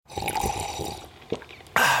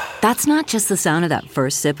That's not just the sound of that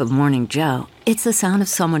first sip of Morning Joe. It's the sound of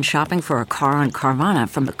someone shopping for a car on Carvana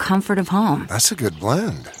from the comfort of home. That's a good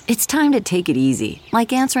blend. It's time to take it easy,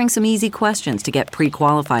 like answering some easy questions to get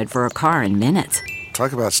pre-qualified for a car in minutes.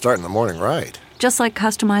 Talk about starting the morning right. Just like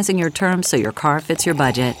customizing your terms so your car fits your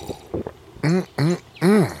budget.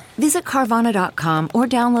 Visit Carvana.com or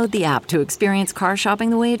download the app to experience car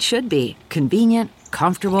shopping the way it should be. Convenient,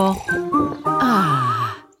 comfortable.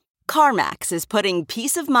 CarMax is putting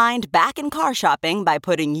peace of mind back in car shopping by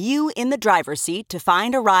putting you in the driver's seat to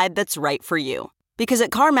find a ride that's right for you. Because at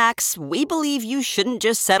CarMax, we believe you shouldn't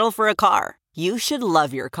just settle for a car. You should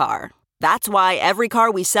love your car. That's why every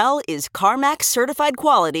car we sell is CarMax certified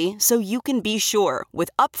quality, so you can be sure with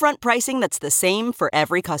upfront pricing that's the same for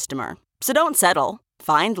every customer. So don't settle.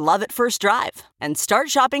 Find love at first drive and start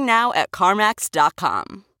shopping now at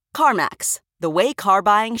CarMax.com. CarMax, the way car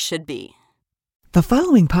buying should be. The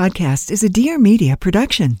following podcast is a Dear Media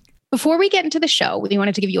production. Before we get into the show, we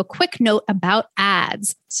wanted to give you a quick note about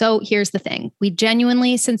ads. So here's the thing. We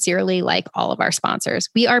genuinely, sincerely like all of our sponsors.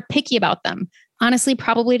 We are picky about them. Honestly,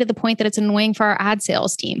 probably to the point that it's annoying for our ad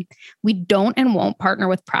sales team. We don't and won't partner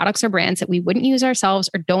with products or brands that we wouldn't use ourselves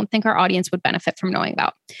or don't think our audience would benefit from knowing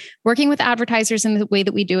about. Working with advertisers in the way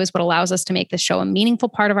that we do is what allows us to make this show a meaningful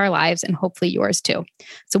part of our lives and hopefully yours too.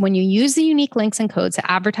 So when you use the unique links and codes that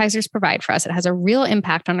advertisers provide for us, it has a real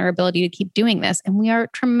impact on our ability to keep doing this, and we are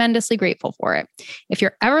tremendously grateful for it. If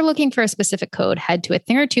you're ever looking for a specific code, head to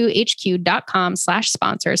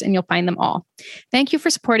athingertwohq.com/sponsors and you'll find them all. Thank you for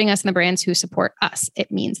supporting us and the brands who support us.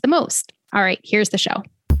 It means the most. All right, here's the show.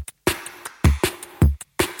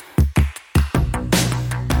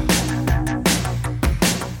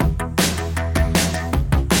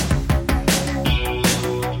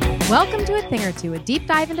 Welcome to A Thing or Two, a deep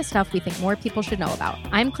dive into stuff we think more people should know about.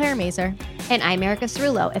 I'm Claire Mazer. And I'm Erica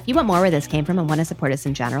Cerullo. If you want more where this came from and want to support us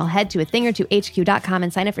in general, head to athingertwohq.com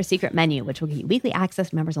and sign up for Secret Menu, which will give you weekly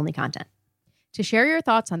access to members-only content. To share your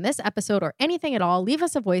thoughts on this episode or anything at all, leave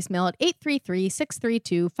us a voicemail at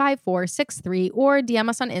 833-632-5463 or DM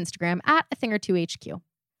us on Instagram at athingertwohq.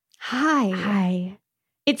 Hi.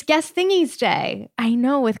 It's Guest Thingies Day. I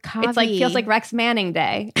know, with Kavi. It's like feels like Rex Manning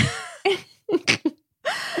Day.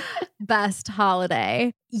 Best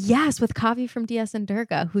holiday. Yes, with Kavi from DS and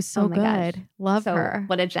Durga, who's so good. Gosh. Love her.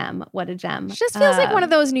 What a gem. What a gem. She just feels like one of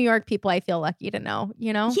those New York people I feel lucky to know,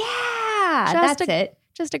 you know? Yeah, that's it.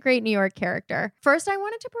 Just a great New York character. First, I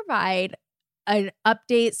wanted to provide an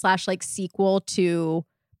update / sequel to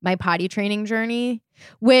my potty training journey,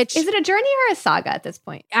 which... Is it a journey or a saga at this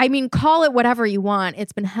point? I mean, call it whatever you want.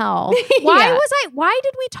 It's been hell. Why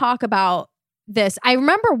did we talk about this? I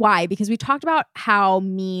remember why, because we talked about how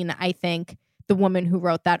mean I think the woman who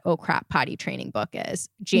wrote that Oh Crap Potty Training book is,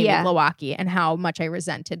 Jamie Glowacki, and how much I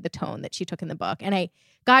resented the tone that she took in the book. And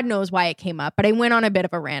God knows why it came up, but I went on a bit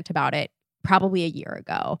of a rant about it probably a year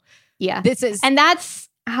ago. Yeah. And that's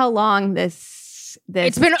how long this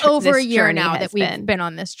it's been over a year now that we've been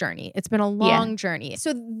on this journey. It's been a long journey.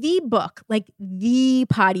 So the book, the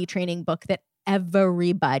potty training book that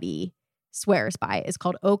everybody swears by, is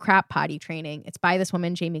called Oh Crap Potty Training. It's by this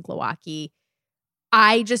woman, Jamie Glowacki.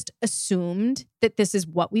 I just assumed that this is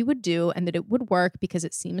what we would do and that it would work because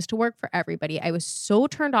it seems to work for everybody. I was so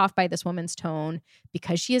turned off by this woman's tone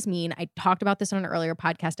because she is mean. I talked about this on an earlier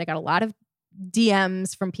podcast. I got a lot of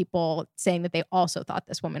DMs from people saying that they also thought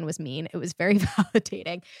this woman was mean. It was very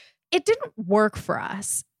validating. It didn't work for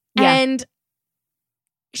us. Yeah. And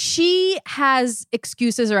she has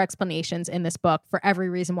excuses or explanations in this book for every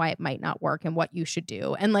reason why it might not work and what you should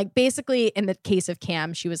do. And basically in the case of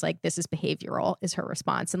Cam, she was like, this is behavioral is her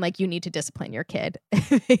response. And you need to discipline your kid.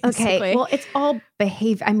 Okay. Well, it's all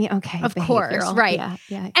behavior. I mean, okay. Of course. Right.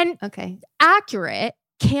 Yeah. And accurate.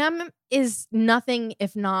 Cam is nothing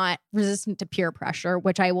if not resistant to peer pressure,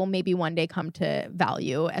 which I will maybe one day come to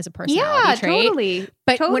value as a personality trait. Totally.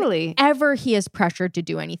 But whenever he is pressured to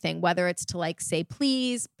do anything, whether it's to say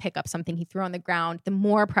please, pick up something he threw on the ground, the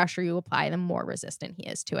more pressure you apply, the more resistant he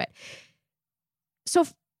is to it. So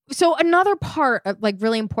another part of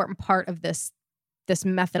really important part of this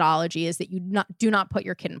methodology is that you do not put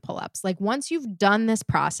your kid in pull-ups. Once you've done this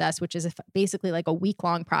process, which is basically a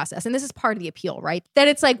week-long process, and this is part of the appeal, right? That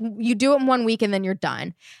it's you do it in 1 week and then you're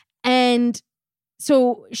done. And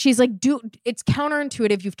so she's it's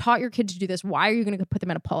counterintuitive. You've taught your kid to do this. Why are you going to put them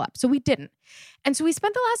in a pull-up? So we didn't. And so we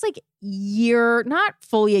spent the last year, not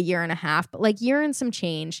fully a year and a half, but year and some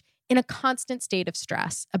change in a constant state of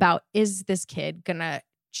stress about, is this kid going to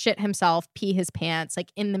shit himself, pee his pants,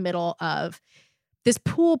 in the middle of this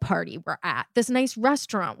pool party we're at, this nice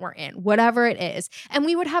restaurant we're in, whatever it is. And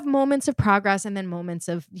we would have moments of progress and then moments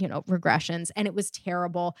of, regressions. And it was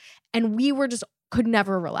terrible. And we were just could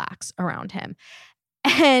never relax around him.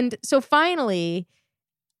 And so finally,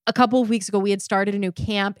 a couple of weeks ago, we had started a new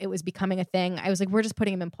camp. It was becoming a thing. I was like, we're just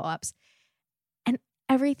putting him in pull-ups. And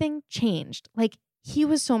everything changed. Like, he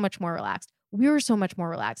was so much more relaxed. We were so much more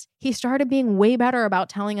relaxed. He started being way better about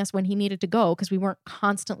telling us when he needed to go because we weren't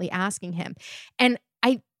constantly asking him. And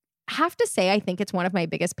I have to say, I think it's one of my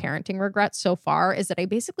biggest parenting regrets so far is that I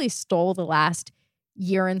basically stole the last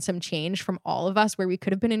year and some change from all of us where we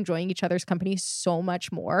could have been enjoying each other's company so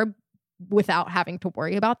much more without having to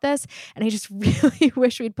worry about this. And I just really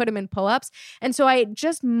wish we'd put him in pull-ups. And so I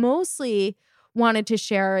just mostly wanted to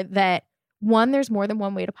share that, one, there's more than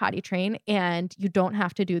one way to potty train and you don't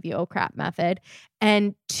have to do the oh crap method.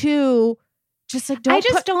 And two, just like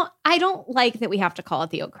I don't like that we have to call it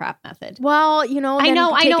the oh crap method. Well, I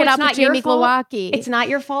know it's not your fault. It's not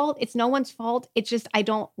your fault. It's no one's fault. It's just I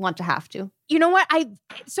don't want to have to. You know what? I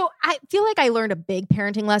feel like I learned a big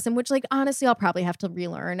parenting lesson, which like honestly I'll probably have to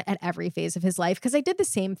relearn at every phase of his life because I did the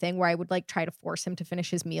same thing where I would like try to force him to finish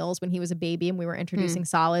his meals when he was a baby and we were introducing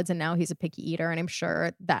solids, and now he's a picky eater, and I'm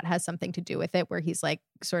sure that has something to do with it where he's like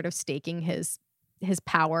sort of staking his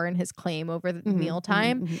power and his claim over the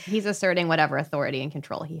mealtime. He's asserting whatever authority and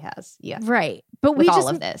control he has. Yeah. Right. But with all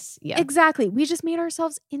of this. Yeah. Exactly. We just made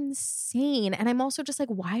ourselves insane. And I'm also just like,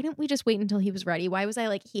 why didn't we just wait until he was ready? Why was I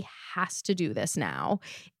like, he has to do this now?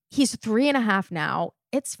 He's 3.5 now.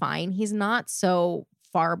 It's fine. He's not so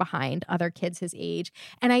far behind other kids his age.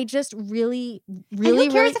 And I just really who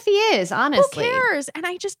cares if he is, honestly? Who cares? And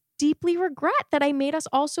I just deeply regret that I made us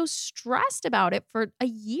all so stressed about it for a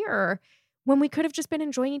year when we could have just been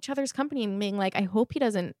enjoying each other's company and being like, I hope he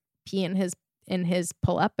doesn't pee in his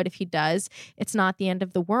pull-up, but if he does, it's not the end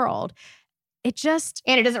of the world. And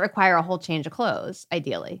it doesn't require a whole change of clothes,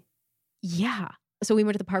 ideally. Yeah. So we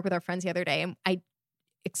went to the park with our friends the other day, and I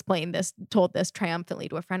told this triumphantly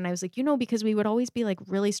to a friend. And I was like, because we would always be like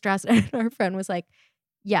really stressed. And our friend was like,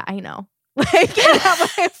 yeah, I know. Like, in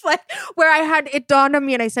that way, like where it dawned on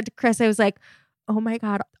me, and I said to Chris, I was like, oh my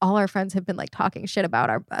God, all our friends have been like talking shit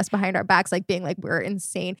about us behind our backs, like being like, we're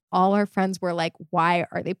insane. All our friends were like, why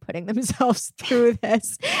are they putting themselves through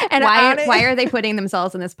this? And why are they putting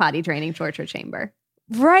themselves in this potty training torture chamber?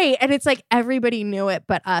 Right. And it's like, everybody knew it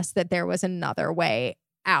but us that there was another way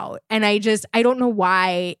out. And I don't know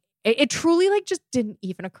why it truly like just didn't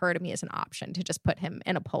even occur to me as an option to just put him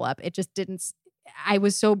in a pull-up. It just didn't. I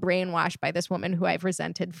was so brainwashed by this woman who I've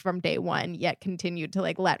resented from day one, yet continued to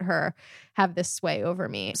like let her have this sway over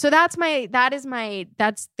me. So that's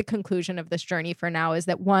the conclusion of this journey for now, is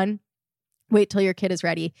that 1, wait till your kid is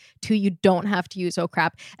ready. 2, you don't have to use oh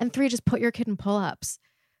crap. And 3, just put your kid in pull-ups.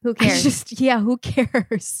 Who cares? Who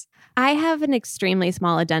cares? I have an extremely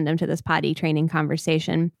small addendum to this potty training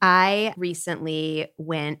conversation. I recently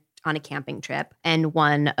went on a camping trip, and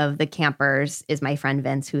one of the campers is my friend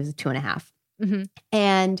Vince, who's 2.5. Mm-hmm.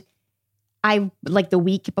 And I, like the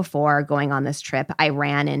week before going on this trip, I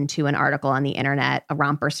ran into an article on the internet, a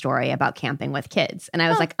romper story about camping with kids. And I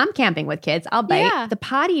was like, I'm camping with kids. I'll bite. Yeah. The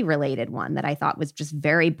potty related one that I thought was just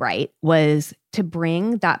very bright was to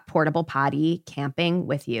bring that portable potty camping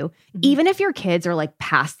with you, even if your kids are like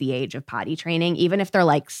past the age of potty training, even if they're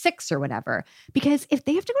like 6 or whatever. Because if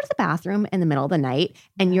they have to go to the bathroom in the middle of the night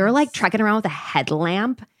and you're like trekking around with a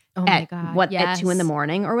headlamp, at 2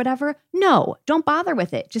 a.m. or whatever. No, don't bother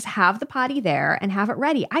with it. Just have the potty there and have it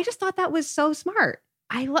ready. I just thought that was so smart.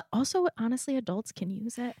 Also, honestly, adults can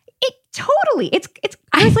use it. It totally.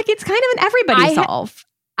 I was like, it's kind of an everybody solve.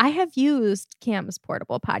 I have used Cam's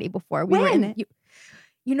portable potty before. When?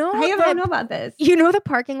 You know, I don't know about this. You know the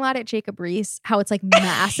parking lot at Jacob Reese, how it's like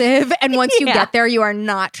massive, and once you get there, you are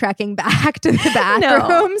not trekking back to the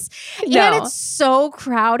bathrooms. No. And it's so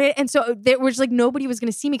crowded, and so there was like nobody was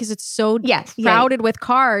going to see me because it's so crowded with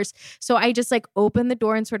cars. So I just like opened the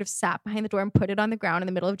door and sort of sat behind the door and put it on the ground in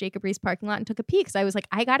the middle of Jacob Reese parking lot and took a pee because I was like,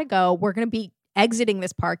 I gotta go. We're gonna be exiting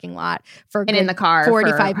this parking lot for in the car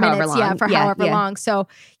 45 minutes, long. However long. So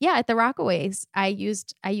at the Rockaways, I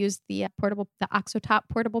used the Oxotop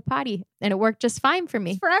portable potty, and it worked just fine for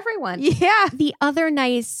me. It's for everyone. Yeah. The other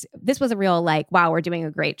this was a real like, wow, we're doing a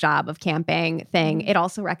great job of camping thing. It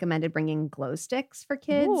also recommended bringing glow sticks for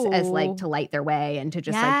kids as like to light their way and to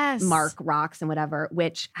just like mark rocks and whatever,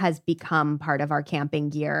 which has become part of our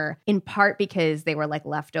camping gear, in part because they were like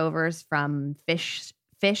leftovers from fish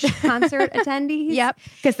fish concert attendees. Yep.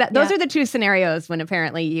 Because those are the two scenarios when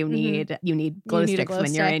apparently you need glow sticks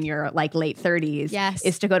when you're in your like late 30s. Yes.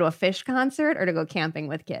 Is to go to a fish concert or to go camping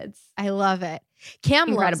with kids. I love it. Cam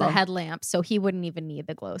Incredible. loves a headlamp, so he wouldn't even need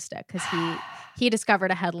the glow stick because he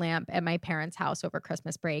discovered a headlamp at my parents' house over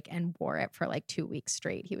Christmas break and wore it for like 2 weeks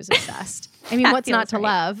straight. He was obsessed. I mean, what's not to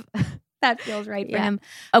love? That feels right for him.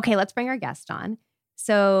 Okay, let's bring our guest on.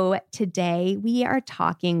 So today we are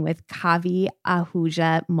talking with Kavi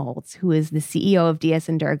Ahuja Moltz, who is the CEO of Dias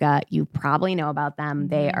 & Durga. You probably know about them.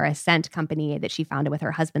 They are a scent company that she founded with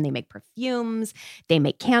her husband. They make perfumes, they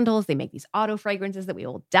make candles, they make these auto fragrances that we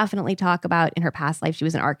will definitely talk about. In her past life, she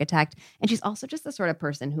was an architect. And she's also just the sort of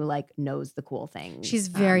person who like knows the cool things. She's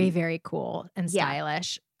very, very cool and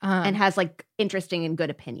stylish. And has like interesting and good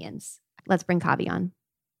opinions. Let's bring Kavi on.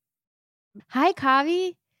 Hi,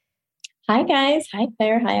 Kavi. Hi, guys. Hi,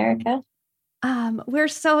 Claire. Hi, Erica. We're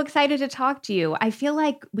so excited to talk to you. I feel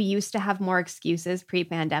like we used to have more excuses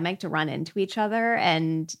pre-pandemic to run into each other,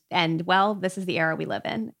 and well, this is the era we live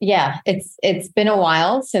in. Yeah, it's been a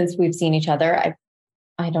while since we've seen each other.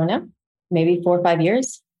 I don't know, maybe 4 or 5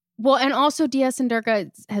 years. Well, and also Dias &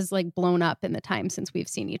 Durga has like blown up in the time since we've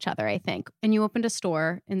seen each other, I think. And you opened a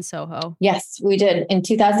store in Soho. Yes, we did. In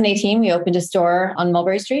 2018, we opened a store on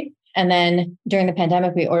Mulberry Street. And then during the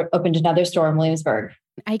pandemic, we opened another store in Williamsburg.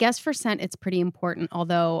 I guess for scent, it's pretty important,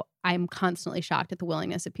 although I'm constantly shocked at the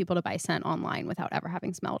willingness of people to buy scent online without ever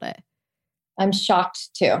having smelled it. I'm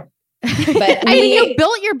shocked too. But I mean, you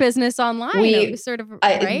built your business online,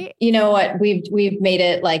 right? You know what? We've made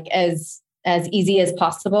it like as easy as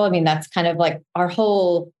possible. I mean, that's kind of like our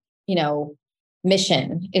whole,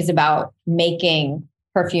 mission is about making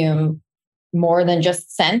perfume more than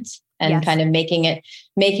just scent. And kind of making it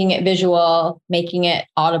visual, making it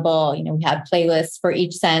audible. We have playlists for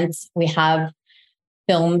each scent. We have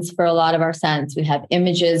films for a lot of our scents. We have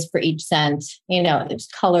images for each scent. There's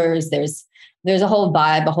colors. There's a whole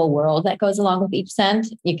vibe, a whole world that goes along with each scent.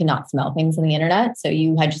 You cannot smell things on the internet, so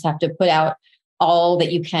you just have to put out all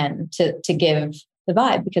that you can to give the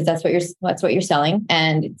vibe, because that's what you're selling.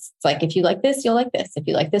 And it's like, if you like this, you'll like this. If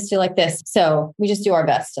you like this, you'll like this. So we just do our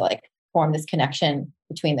best to like form this connection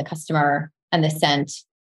between the customer and the scent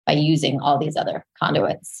by using all these other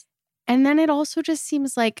conduits. And then it also just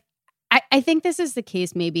seems like, I think this is the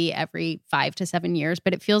case maybe every 5 to 7 years,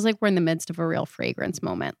 but it feels like we're in the midst of a real fragrance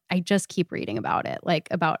moment. I just keep reading about it, like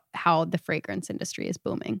about how the fragrance industry is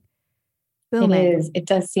booming. It is. It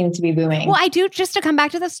does seem to be booming. Well, I do, just to come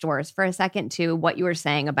back to the stores for a second to what you were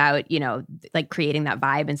saying about, like creating that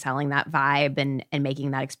vibe and selling that vibe and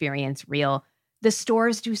making that experience real. The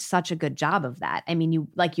stores do such a good job of that. I mean, you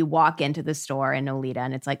walk into the store in Nolita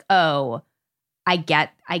and it's like, oh, I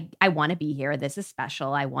want to be here. This is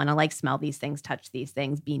special. I want to like smell these things, touch these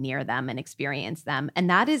things, be near them and experience them. And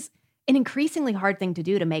that is an increasingly hard thing to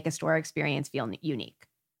do to make a store experience feel unique.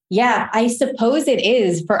 Yeah, I suppose it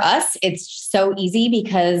is. For us, it's so easy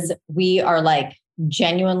because we are like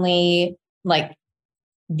genuinely like,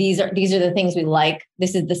 these are the things we like.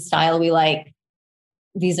 This is the style we like.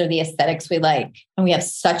 These are the aesthetics we like, and we have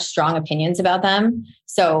such strong opinions about them.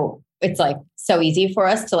 So it's like so easy for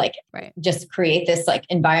us to like just create this like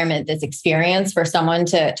environment, this experience for someone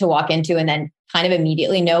to walk into and then kind of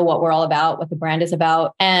immediately know what we're all about, what the brand is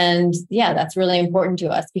about. And yeah, that's really important to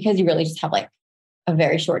us because you really just have like a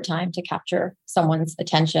very short time to capture someone's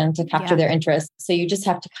attention, to capture their interest. So you just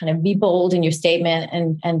have to kind of be bold in your statement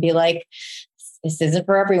and be like, this isn't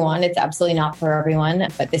for everyone. It's absolutely not for everyone,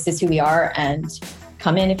 but this is who we are, and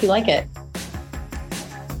come in if you like it.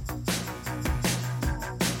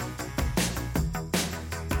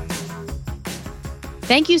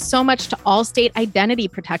 Thank you so much to Allstate Identity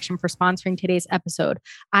Protection for sponsoring today's episode.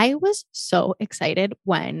 I was so excited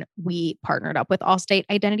when we partnered up with Allstate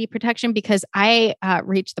Identity Protection because I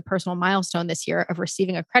reached the personal milestone this year of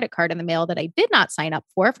receiving a credit card in the mail that I did not sign up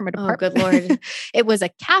for from a department. Oh, good Lord. It was a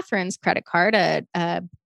Catherine's credit card, a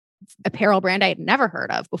apparel brand I had never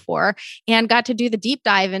heard of before, and got to do the deep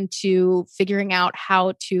dive into figuring out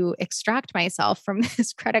how to extract myself from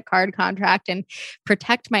this credit card contract and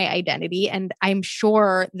protect my identity. And I'm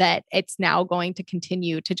sure that it's now going to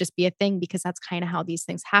continue to just be a thing because that's kind of how these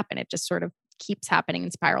things happen. It just sort of keeps happening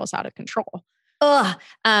and spirals out of control.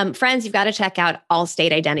 Friends, you've got to check out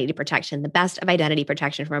Allstate Identity Protection, the best of identity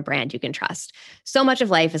protection from a brand you can trust. So much of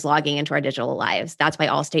life is logging into our digital lives. That's why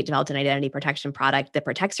Allstate developed an identity protection product that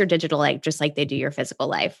protects your digital life just like they do your physical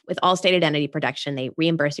life. With Allstate Identity Protection, they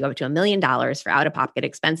reimburse you up to $1 million for out-of-pocket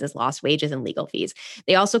expenses, lost wages, and legal fees.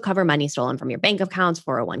 They also cover money stolen from your bank accounts,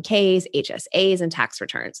 401ks, HSAs, and tax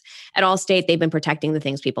returns. At Allstate, they've been protecting the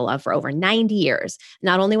things people love for over 90 years.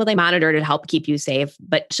 Not only will they monitor to help keep you safe,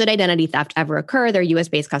 but should identity theft ever occur, their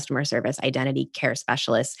US-based customer service identity care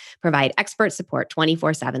specialists provide expert support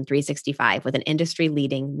 24/7, 365 with an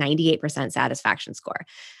industry-leading 98% satisfaction score.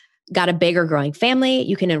 Got a big or growing family?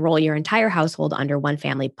 You can enroll your entire household under one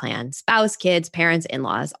family plan. Spouse, kids, parents,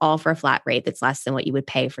 in-laws, all for a flat rate that's less than what you would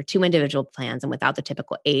pay for 2 individual plans and without the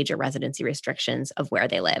typical age or residency restrictions of where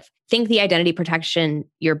they live. Think the identity protection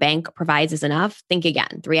your bank provides is enough? Think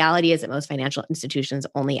again. The reality is that most financial institutions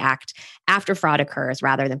only act after fraud occurs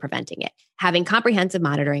rather than preventing it. Having comprehensive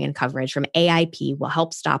monitoring and coverage from AIP will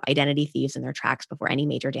help stop identity thieves in their tracks before any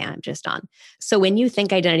major damage is done. So when you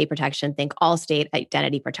think identity protection, think Allstate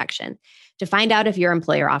Identity Protection. To find out if your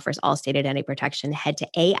employer offers Allstate Identity Protection, head to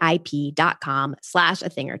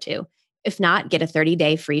AIP.com/a-thing-or-two. If not, get a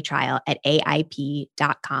 30-day free trial at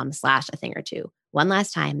AIP.com/a-thing-or-two. One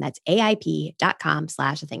last time, that's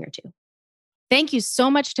AIP.com/a-thing-or-two. Thank you so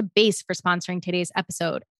much to Base for sponsoring today's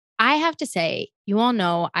episode. I have to say, you all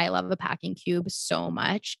know I love a packing cube so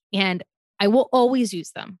much, and I will always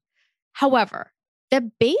use them. However,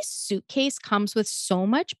 the Base suitcase comes with so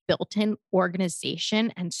much built-in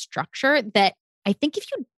organization and structure that I think if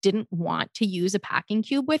you didn't want to use a packing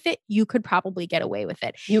cube with it, you could probably get away with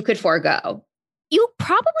it. You could forego. You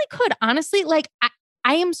probably could. Honestly, like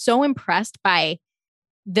I am so impressed by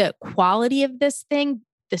the quality of this thing,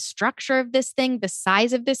 the structure of this thing, the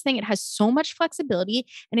size of this thing. It has so much flexibility,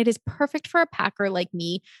 and it is perfect for a packer like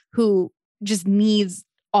me who just needs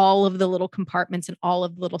all of the little compartments and all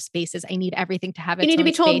of the little spaces. I need everything to have its own You need to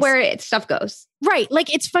be told space. where stuff goes. Right. Like,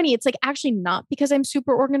 it's funny. It's like actually not because I'm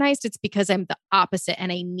super organized. It's because I'm the opposite and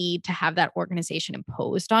I need to have that organization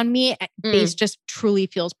imposed on me. Base just truly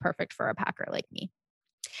feels perfect for a packer like me.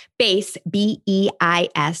 Base,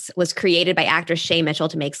 B-E-I-S, was created by actress Shay Mitchell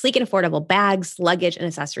to make sleek and affordable bags, luggage, and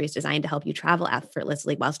accessories designed to help you travel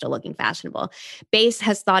effortlessly while still looking fashionable. Base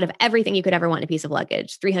has thought of everything you could ever want in a piece of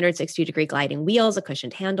luggage: 360-degree gliding wheels, a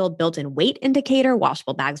cushioned handle, built-in weight indicator,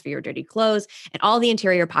 washable bags for your dirty clothes, and all the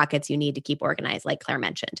interior pockets you need to keep organized, like Claire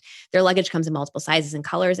mentioned. Their luggage comes in multiple sizes and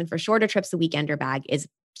colors, and for shorter trips, the weekender bag is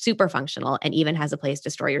super functional and even has a place to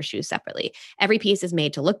store your shoes separately. Every piece is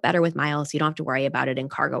made to look better with miles, so you don't have to worry about it in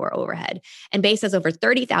cargo or overhead. And Base has over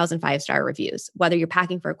 30,000 5-star reviews. Whether you're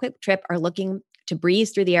packing for a quick trip or looking to breeze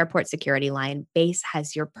through the airport security line, Base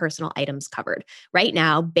has your personal items covered. Right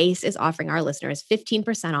now, Base is offering our listeners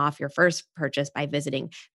 15% off your first purchase by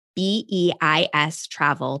visiting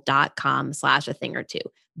BEIStravel.com/a-thing-or-two.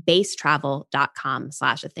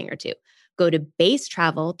 BaseTravel.com/a-thing-or-two. Go to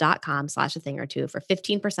basetravel.com/a-thing-or-two for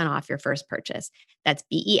 15% off your first purchase. That's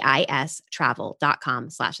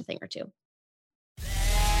BEIStravel.com/a-thing-or-two.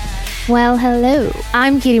 Well, hello.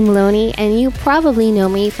 I'm Katie Maloney, and you probably know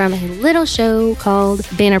me from a little show called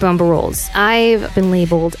Vanderpump Rules. I've been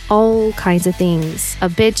labeled all kinds of things: a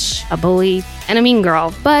bitch, a bully, and a mean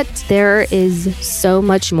girl. But there is so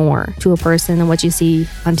much more to a person than what you see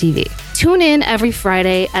on TV. Tune in every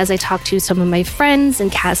Friday as I talk to some of my friends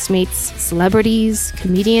and castmates, celebrities,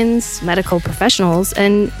 comedians, medical professionals,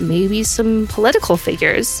 and maybe some political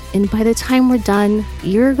figures. And by the time we're done,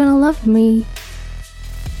 you're gonna love me.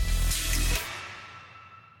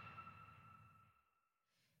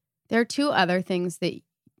 There are two other things that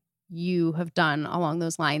you have done along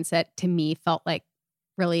those lines that to me felt like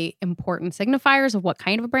really important signifiers of what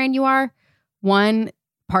kind of a brand you are. One,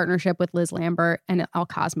 partnership with Liz Lambert and El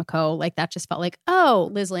Cosmico. Like, that just felt like, oh,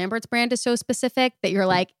 Liz Lambert's brand is so specific that you're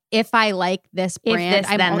like, if I like this brand,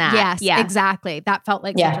 I'm then that. Yes, yeah, exactly. That felt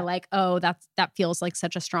like such a like, oh, that feels like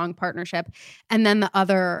such a strong partnership. And then the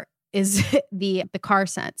other is the car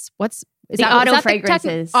scents. Is the that, auto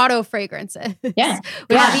fragrances. Auto fragrances. Yeah.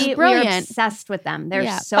 Brilliant. We're obsessed with them. They're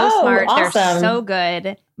so smart. Awesome. They're so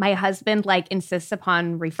good. My husband insists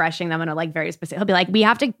upon refreshing them in a very specific. He'll be like, we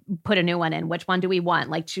have to put a new one in. Which one do we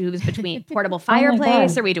want? Choose between portable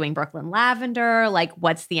fireplace. Are we doing Brooklyn lavender?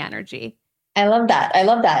 What's the energy? I love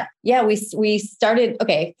that. Yeah, we started,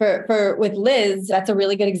 for with Liz, that's a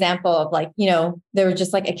really good example of there was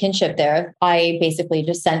just a kinship there. I basically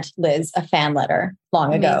just sent Liz a fan letter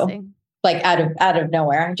long ago. Out of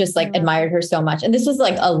nowhere. Just admired her so much. And this was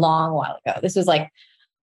a long while ago. This was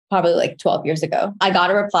probably like 12 years ago. I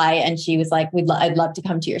got a reply and she was like, I'd love to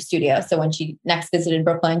come to your studio. So when she next visited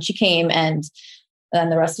Brooklyn, she came, and then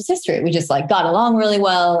the rest was history. We just like got along really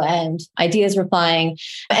well and ideas were flying.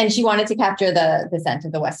 And she wanted to capture the scent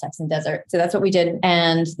of the West Texan desert. So that's what we did.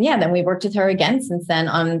 And yeah, then we worked with her again since then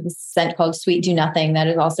on this scent called Sweet Do Nothing. That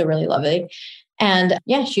is also really lovely. And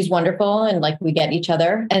yeah, she's wonderful. And like we get each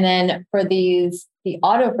other. And then for the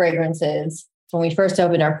auto fragrances, when we first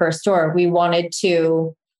opened our first store, we wanted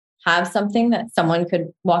to have something that someone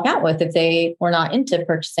could walk out with if they were not into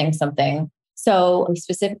purchasing something. So we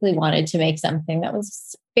specifically wanted to make something that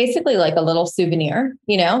was basically like a little souvenir,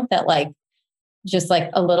 that like just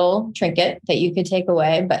like a little trinket that you could take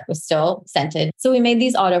away, but was still scented. So we made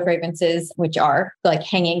these auto fragrances, which are like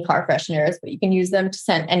hanging car fresheners, but you can use them to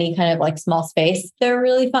scent any kind of like small space. They're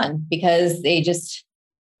really fun because they just,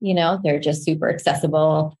 they're just super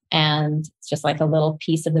accessible. And it's just like a little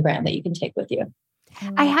piece of the brand that you can take with you.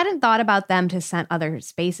 I hadn't thought about them to scent other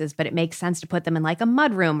spaces, but it makes sense to put them in like a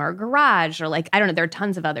mudroom or a garage or like, I don't know, there are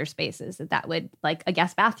tons of other spaces that would, like a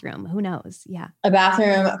guest bathroom. Who knows? Yeah. A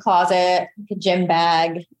bathroom, a closet, a gym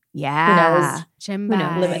bag. Yeah. Who knows? Gym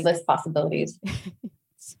bag. Limitless possibilities.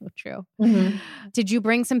 So true. Mm-hmm. Did you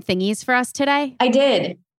bring some thingies for us today? I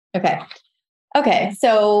did. Okay.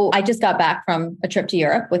 So I just got back from a trip to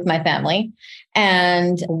Europe with my family,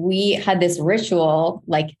 and we had this ritual,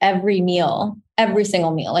 like every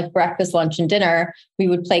single meal, like breakfast, lunch, and dinner, we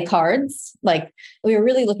would play cards. Like we were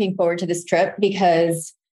really looking forward to this trip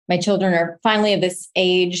because my children are finally of this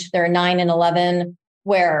age, they're 9 and 11,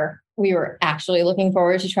 where we were actually looking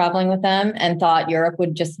forward to traveling with them and thought Europe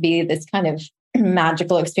would just be this kind of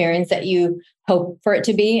magical experience that you hope for it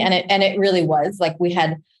to be. And it really was. Like we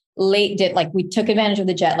took advantage of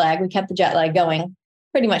the jet lag. We kept the jet lag going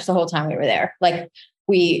pretty much the whole time we were there. Like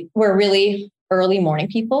we were really early morning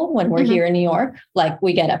people when we're here in New York. Like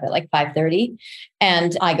we get up at like 5:30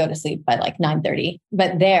 and I go to sleep by like 9:30.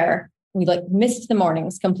 But there we like missed the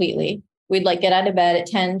mornings completely. We'd like get out of bed at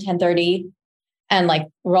 10:30 and like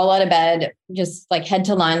roll out of bed, just like head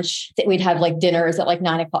to lunch. We'd have like dinners at like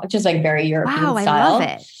 9 o'clock, just like very European style. I love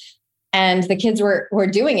it. And the kids were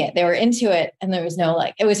doing it. They were into it. And there was no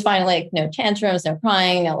it was finally like no tantrums, no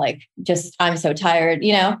crying, no like just, I'm so tired,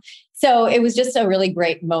 So it was just a really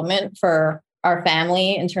great moment for our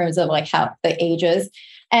family in terms of like how the ages.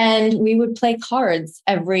 And we would play cards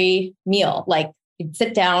every meal. Like we'd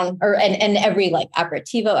sit down and every like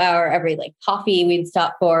aperitivo hour, every like coffee we'd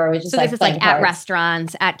stop for. It was just so this is like at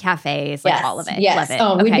restaurants, at cafes, like all of it. Yes.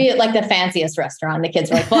 Love it. Okay. We'd be at like the fanciest restaurant. The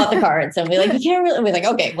kids were like, pull out the cards. And we're like, you can't really, we're like,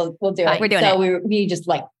 okay, we'll do it. We're doing it. We just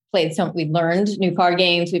like played we learned new card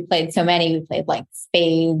games. We played so many. We played like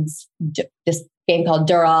spades, this game called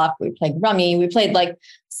Duroc. We played rummy. We played like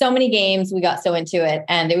so many games. We got so into it.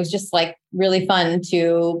 And it was just like really fun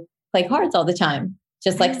to play cards all the time.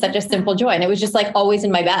 Just like such a simple joy. And it was just like always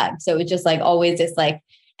in my bag. So it was just like always this like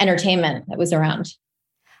entertainment that was around.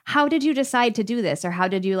 How did you decide to do this? Or how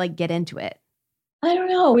did you like get into it? I don't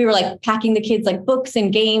know. We were like packing the kids like books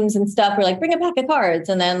and games and stuff. We're like, bring a pack of cards.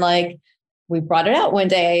 And then like we brought it out one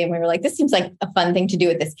day and we were like, this seems like a fun thing to do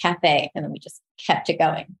at this cafe. And then we just kept it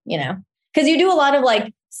going, because you do a lot of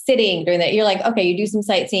like sitting during that. You're like, okay, you do some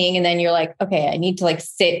sightseeing and then you're like, okay, I need to like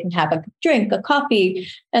sit and have a drink, a coffee.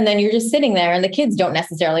 And then you're just sitting there and the kids don't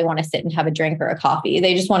necessarily want to sit and have a drink or a coffee.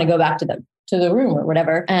 They just want to go back to the room or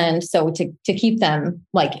whatever. And so to keep them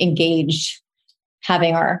like engaged,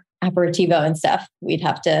 having our aperitivo and stuff, we'd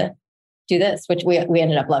have to do this, which we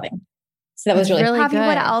ended up loving. So that was really Kavi, good.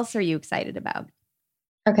 what else are you excited about?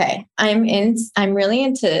 Okay. I'm really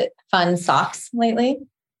into fun socks lately.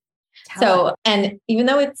 So, and even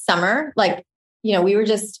though it's summer, like, we were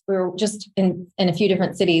just in a few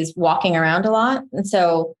different cities walking around a lot. And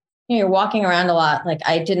so, you're walking around a lot. Like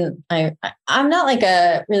I'm not like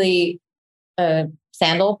a really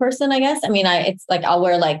sandal person, I guess. I mean, it's like, I'll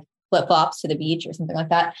wear like flip-flops to the beach or something like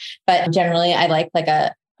that. But generally I like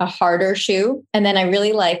a harder shoe. And then I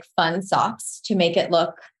really like fun socks to make it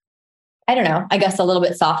look, I don't know, I guess a little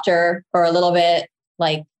bit softer or a little bit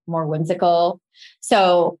like more whimsical.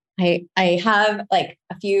 So I have like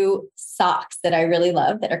a few socks that I really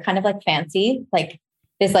love that are kind of like fancy, like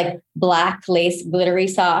this like black lace glittery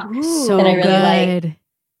sock that I really like.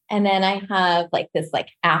 And then I have like this like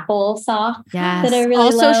apple sock that I really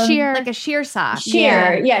love. Also sheer. Like a sheer sock.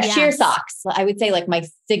 Sheer socks. I would say like my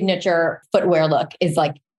signature footwear look is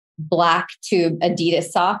like black tube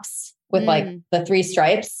Adidas socks with like the 3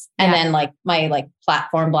 stripes and then like my like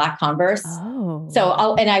platform black Converse. Oh. So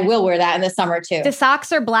I will wear that in the summer too. The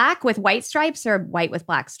socks are black with white stripes or white with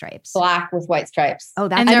black stripes? Black with white stripes. Oh,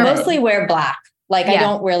 that's I mostly wear black. Like I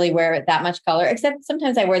don't really wear that much color, except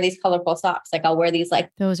sometimes I wear these colorful socks. Like I'll wear these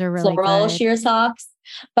like those are really floral good. sheer socks.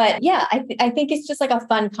 But yeah, I think it's just like a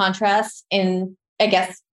fun contrast in, I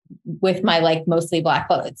guess, with my like mostly black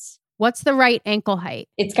clothes. What's the right ankle height?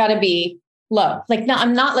 It's got to be low. Like no,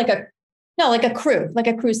 I'm not like a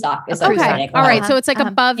crew sock. Is Okay. like All right. So it's like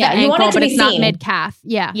above the ankle, but it's not mid calf.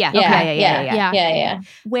 Yeah. Yeah.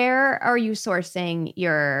 Where are you sourcing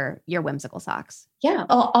your whimsical socks? Yeah.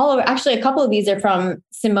 All over. Actually, a couple of these are from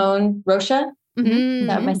Simone Rocha. Am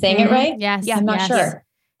I saying it right? Yes. I'm not sure,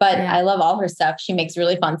 but I love all her stuff. She makes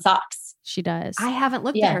really fun socks. She does. I haven't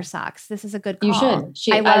looked at her socks. This is a good call. You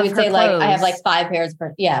should. I would say clothes. like I have like 5 pairs.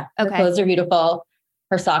 Her clothes are beautiful.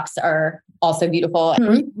 Her socks are also beautiful.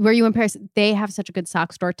 Were you in Paris? They have such a good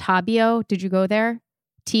sock store. Tabio. Did you go there?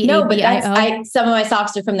 Tabio. No, but some of my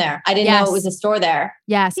socks are from there. I didn't know it was a store there.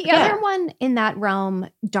 Yes. The other one in that realm,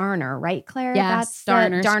 Darner, right, Claire? Yes.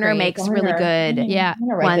 Darner makes really good I'm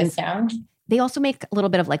gonna write this down. They also make a little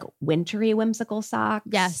bit of like wintry whimsical socks.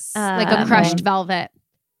 Yes. Like a crushed velvet.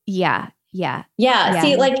 Yeah.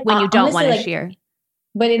 See, like when you don't want to sheer.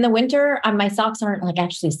 But in the winter, my socks aren't like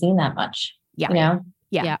actually seen that much. Yeah. You know?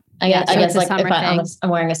 Yeah. I guess like if I'm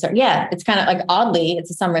wearing a shirt. Yeah. It's kind of like oddly,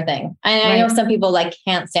 it's a summer thing. And I know some people like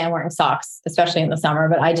can't stand wearing socks, especially in the summer,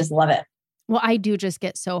 but I just love it. Well, I do just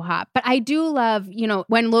get so hot, but I do love,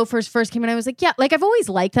 when loafers first came in, I was like, like I've always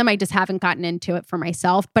liked them. I just haven't gotten into it for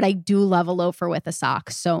myself, but I do love a loafer with a sock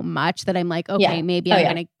so much that I'm like, okay, maybe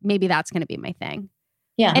maybe that's going to be my thing.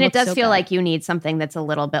 Yeah. And it does feel like you need something that's a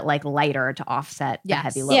little bit like lighter to offset the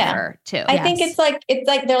heavy loafer too. I think it's like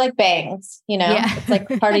they're like bangs, It's like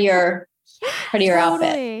part of your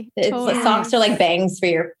outfit. The socks are like bangs for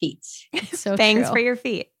your feet. So bangs for your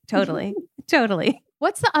feet. Totally.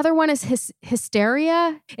 What's the other one? Is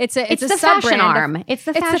Hysteria? It's a fashion arm. It's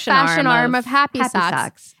the fashion arm of Happy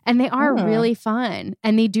Socks. And they are really fun.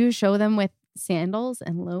 And they do show them with sandals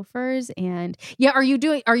and loafers. And are you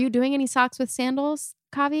doing any socks with sandals,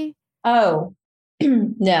 Kavi? Oh,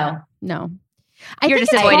 no. You're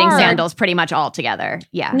just avoiding sandals pretty much altogether.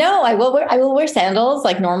 Yeah. No, I will wear sandals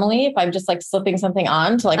like normally if I'm just like slipping something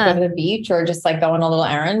on to like go to the beach or just like go on a little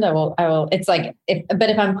errand. I will. It's like but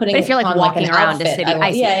if I'm putting if you're like on walking like an around outfit, a city,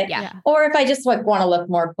 Or if I just like want to look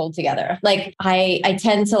more pulled together. Like I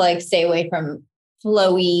tend to like stay away from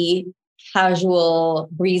flowy, casual,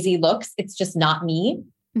 breezy looks. It's just not me.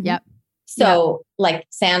 Yep. So like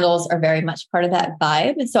sandals are very much part of that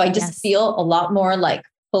vibe. So I just feel a lot more like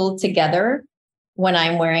pulled together when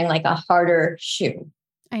I'm wearing like a harder shoe.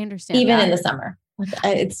 I understand. Even in the summer.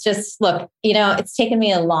 It's just, look, it's taken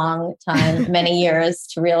me a long time, many years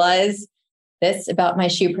to realize this about my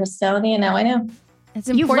shoe personality. And now I know. It's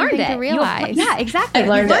an important thing to realize. Yeah, exactly.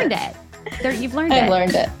 I've learned it. You've learned I've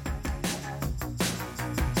learned it.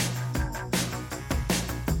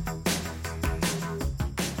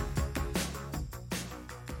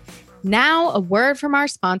 Now, a word from our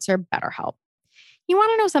sponsor, BetterHelp. You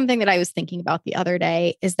want to know something that I was thinking about the other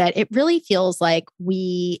day is that it really feels like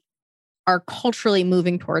we are culturally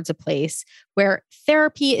moving towards a place where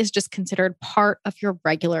therapy is just considered part of your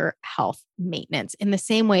regular health maintenance in the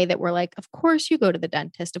same way that we're like, of course you go to the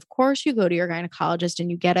dentist, of course you go to your gynecologist and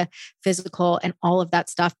you get a physical and all of that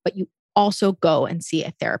stuff, but you also go and see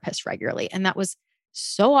a therapist regularly. And that was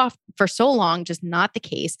for so long, just not the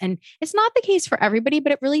case. And it's not the case for everybody,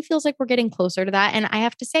 but it really feels like we're getting closer to that. And I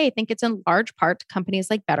have to say, I think it's in large part to companies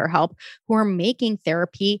like BetterHelp who are making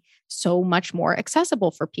therapy so much more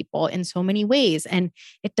accessible for people in so many ways. And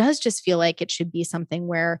it does just feel like it should be something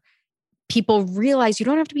where people realize you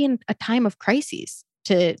don't have to be in a time of crises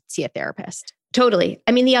to see a therapist. Totally.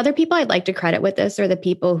 I mean, the other people I'd like to credit with this are the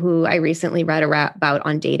people who I recently read about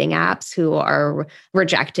on dating apps who are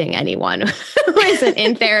rejecting anyone who isn't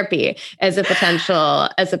in therapy as a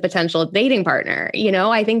potential dating partner.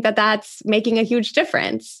 I think that's making a huge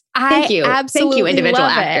difference. Thank you, individual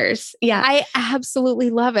actors. Yeah, I absolutely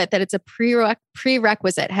love it that it's a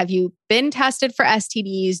prerequisite. Have you been tested for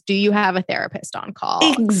STDs? Do you have a therapist on call?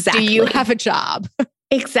 Exactly. Do you have a job?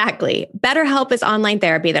 Exactly. BetterHelp is online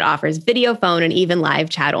therapy that offers video, phone, and even live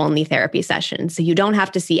chat only therapy sessions. So you don't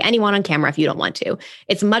have to see anyone on camera if you don't want to.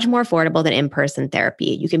 It's much more affordable than in-person therapy.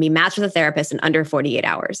 You can be matched with a therapist in under 48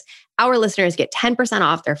 hours. Our listeners get 10%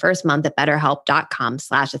 off their first month at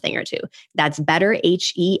betterhelp.com/athingertwo. That's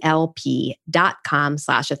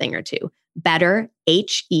betterhelp.com/athingertwo.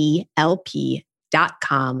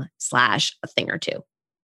 betterhelp.com/athingertwo.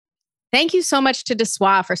 Thank you so much to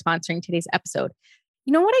Dessoir for sponsoring today's episode.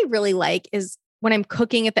 You know what I really like is when I'm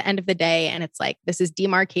cooking at the end of the day and it's like, this is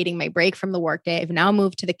demarcating my break from the workday. I've now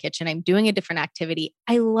moved to the kitchen. I'm doing a different activity.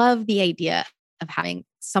 I love the idea of having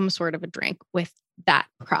some sort of a drink with that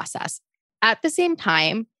process. At the same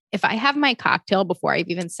time, if I have my cocktail before I've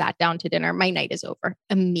even sat down to dinner, my night is over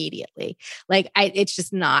immediately. Like it's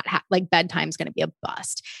just not like bedtime's going to be a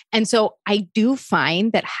bust. And so I do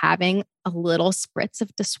find that having a little spritz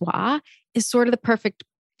of Dessoir is sort of the perfect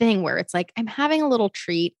thing where it's like, I'm having a little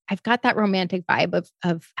treat. I've got that romantic vibe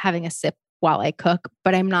of having a sip while I cook,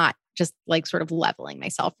 but I'm not just like sort of leveling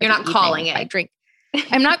myself. You're not calling it. I drink.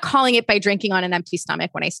 I'm not calling it by drinking on an empty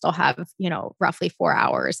stomach when I still have, roughly 4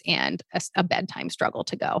 hours and a bedtime struggle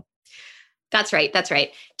to go. That's right.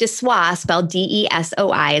 Dessoir, spelled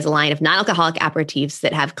DESOI, is a line of non-alcoholic aperitifs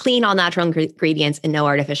that have clean, all-natural ingredients and no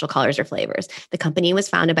artificial colors or flavors. The company was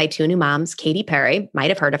founded by two new moms, Katy Perry,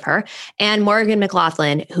 might have heard of her, and Morgan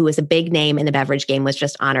McLaughlin, who is a big name in the beverage game, was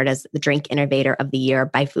just honored as the Drink Innovator of the Year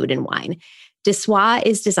by Food and Wine. Dessoir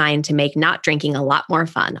is designed to make not drinking a lot more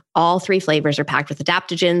fun. All 3 flavors are packed with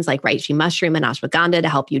adaptogens like reishi mushroom and ashwagandha to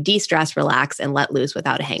help you de-stress, relax, and let loose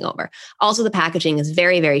without a hangover. Also, the packaging is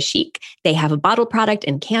very, very chic. They have a bottled product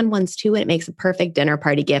and canned ones too, and it makes a perfect dinner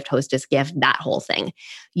party gift, hostess gift, that whole thing.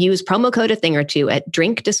 Use promo code ATHINGORTWO at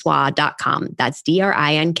drinkdessoir.com. That's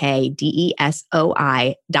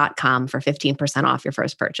drinkdesoi.com for 15% off your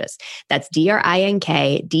first purchase. That's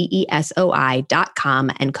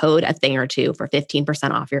drinkdesoi.com and code ATHINGORTWO for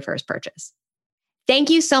 15% off your first purchase. Thank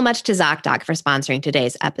you so much to ZocDoc for sponsoring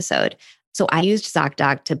today's episode. So I used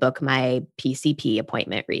ZocDoc to book my PCP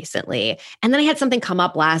appointment recently. And then I had something come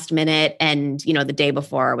up last minute. And, the day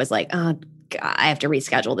before I was like, oh, God, I have to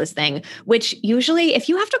reschedule this thing, which usually if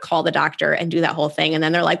you have to call the doctor and do that whole thing, and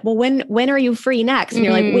then they're like, well, when are you free next? And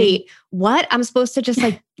you're like, wait, what? I'm supposed to just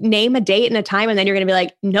like name a date and a time. And then you're going to be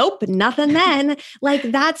like, nope, nothing then. Like,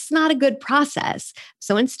 that's not a good process.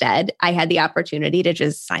 So instead, I had the opportunity to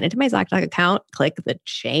just sign into my ZocDoc account, click the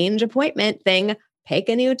change appointment thing, pick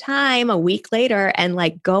a new time a week later, and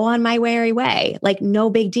like go on my merry way. Like, no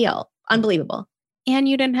big deal. Unbelievable. And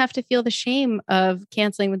you didn't have to feel the shame of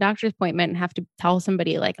canceling the doctor's appointment and have to tell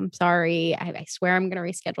somebody like, I'm sorry, I swear I'm going to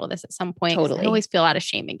reschedule this at some point. Totally. I always feel out of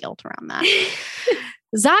shame and guilt around that.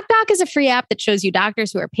 ZocDoc is a free app that shows you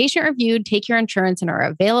doctors who are patient reviewed, take your insurance, and are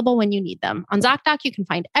available when you need them. On ZocDoc, you can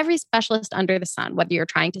find every specialist under the sun. Whether you're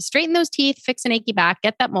trying to straighten those teeth, fix an achy back,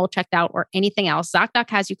 get that mole checked out, or anything else,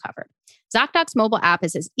 ZocDoc has you covered. ZocDoc's mobile app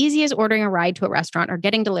is as easy as ordering a ride to a restaurant or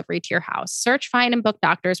getting delivery to your house. Search, find, and book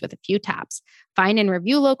doctors with a few taps. Find and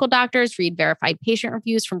review local doctors, read verified patient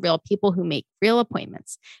reviews from real people who make real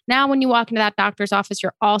appointments. Now, when you walk into that doctor's office,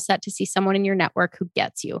 you're all set to see someone in your network who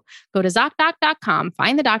gets you. Go to ZocDoc.com,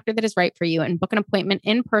 find the doctor that is right for you, and book an appointment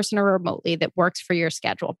in person or remotely that works for your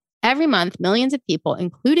schedule. Every month, millions of people,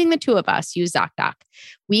 including the two of us, use ZocDoc.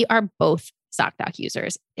 We are both ZocDoc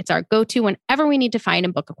users. It's our go-to whenever we need to find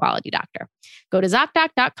and book a quality doctor. Go to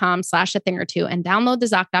ZocDoc.com/athingertwo and download the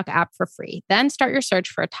ZocDoc app for free. Then start your search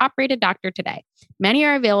for a top-rated doctor today. Many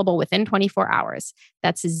are available within 24 hours.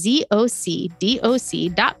 That's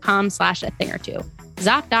ZocDoc.com/athingertwo.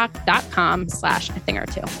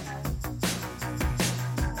 ZocDoc.com/athingertwo.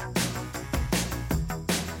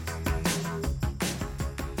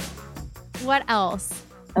 What else?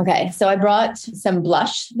 Okay, so I brought some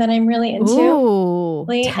blush that I'm really into. Ooh,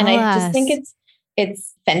 and I just think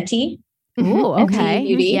it's Fenty. Ooh, okay. Fenty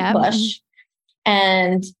Beauty blush.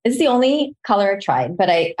 And it's the only color I tried, but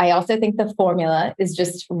I also think the formula is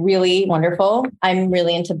just really wonderful. I'm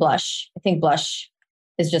really into blush. I think blush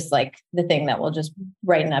is just like the thing that will just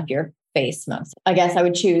brighten up your face most. I guess I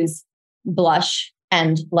would choose blush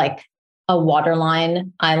and like a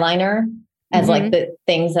waterline eyeliner as like the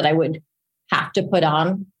things that I would have to put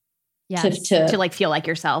on to like feel like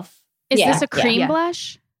yourself. Is this a cream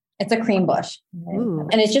blush? It's a cream blush. Ooh.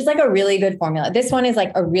 And it's just like a really good formula. This one is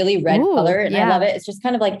like a really red color and I love it. It's just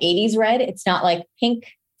kind of like 80s red. It's not like pink.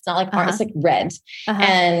 It's not like orange. It's like red.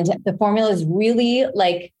 And the formula is really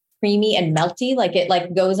like creamy and melty. Like it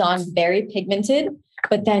like goes on very pigmented,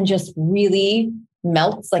 but then just really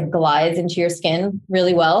melts, like glides into your skin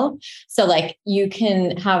really well. So like you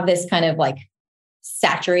can have this kind of like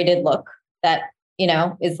saturated look that, you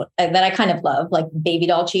know, is that I kind of love, like baby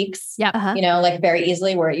doll cheeks, you know, like very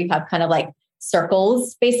easily where you have kind of like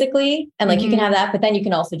circles basically. And like you can have that, but then you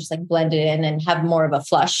can also just like blend it in and have more of a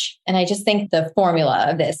flush. And I just think the formula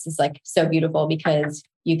of this is like so beautiful because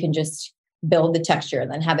you can just build the texture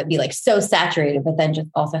and then have it be like so saturated, but then just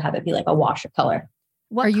also have it be like a wash of color.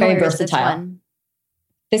 What very versatile.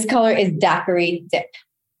 This color is Daiquiri Dip.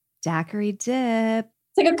 Daiquiri Dip.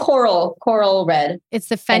 It's like a coral red. It's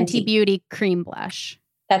the Fenty Beauty cream blush.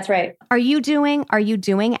 That's right. Are you doing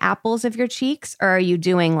apples of your cheeks or are you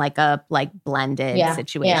doing like a blended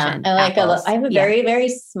situation? Yeah. I have a very, very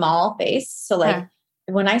small face. So like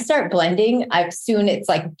when I start blending, it's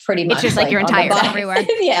like pretty much it's just like your entire everywhere.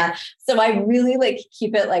 Yeah. So I really like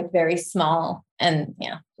keep it like very small and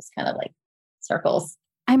just kind of like circles.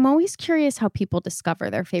 I'm always curious how people discover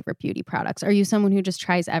their favorite beauty products. Are you someone who just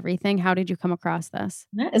tries everything? How did you come across this?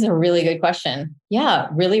 That is a really good question. Yeah,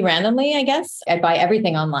 really randomly, I guess. I buy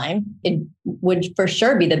everything online. It would for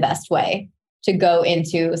sure be the best way to go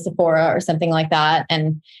into Sephora or something like that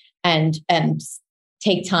and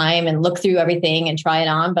take time and look through everything and try it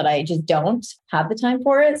on, but I just don't have the time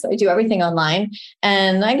for it. So I do everything online.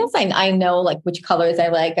 And I guess I know like which colors I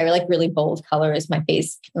like. I like really bold colors. My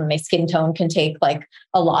skin tone can take like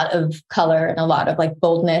a lot of color and a lot of like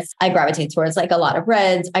boldness. I gravitate towards like a lot of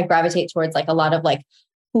reds. I gravitate towards like a lot of like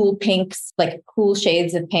cool pinks, like cool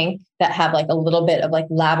shades of pink that have like a little bit of like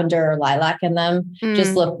lavender or lilac in them.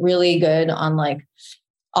 Just look really good on like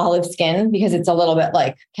olive skin because it's a little bit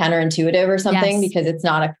like counterintuitive or something because it's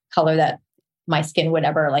not a color that my skin would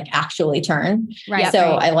ever like actually turn. Right. So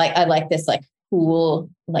I like this like cool,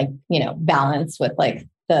 like, balance with like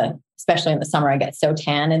especially in the summer, I get so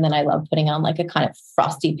tan. And then I love putting on like a kind of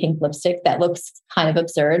frosty pink lipstick that looks kind of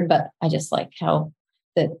absurd, but I just like how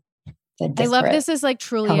I love this is like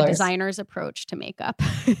truly colors. A designer's approach to makeup.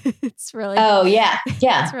 It's really,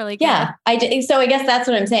 it's really good. Yeah. So I guess that's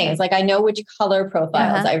what I'm saying. It's like, I know which color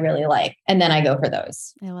profiles I really like, and then I go for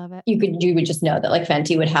those. I love it. You would just know that like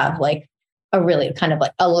Fenty would have like a really kind of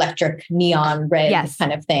like electric neon red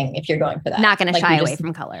kind of thing. If you're going for that, not going to like shy away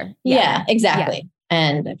from color. Yeah, exactly. Yeah.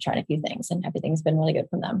 And I've tried a few things and everything's been really good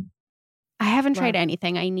from them. I haven't tried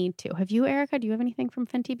anything. I need to. Have you, Erica? Do you have anything from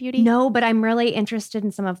Fenty Beauty? No, but I'm really interested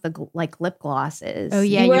in some of the like lip glosses. Oh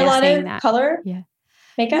yeah, you wear a lot of color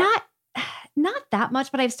makeup? Not that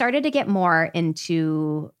much, but I've started to get more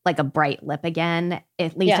into like a bright lip again,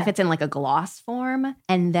 at least if it's in like a gloss form.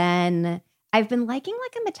 And then I've been liking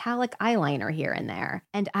like a metallic eyeliner here and there.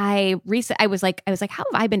 And I was like, how have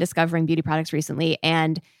I been discovering beauty products recently?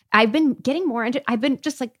 And I've been getting more into.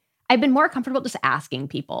 I've been more comfortable just asking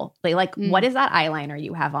people, like, what is that eyeliner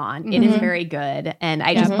you have on? Mm-hmm. It is very good. And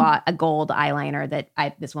I just bought a gold eyeliner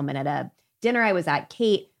that this woman at a dinner I was at,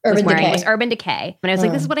 Kate, was Urban Decay. And I was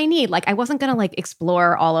like, this is what I need. Like, I wasn't going to like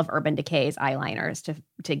explore all of Urban Decay's eyeliners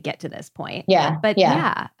to get to this point. Yeah. But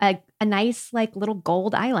a nice like little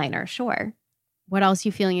gold eyeliner. Sure. What else are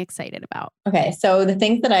you feeling excited about? Okay. So the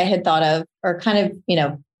things that I had thought of are kind of,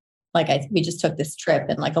 we just took this trip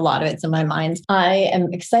and like a lot of it's in my mind. I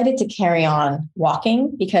am excited to carry on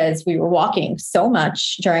walking because we were walking so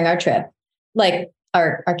much during our trip. Like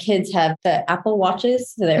our kids have the Apple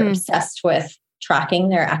Watches. So they're obsessed with tracking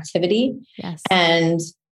their activity. Yes. And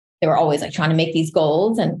they were always like trying to make these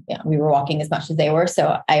goals. And we were walking as much as they were.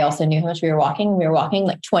 So I also knew how much we were walking. We were walking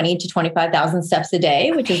like 20 to 25,000 steps a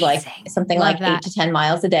day, which is like something Love like that. 8 to 10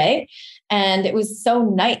 miles a day. And it was so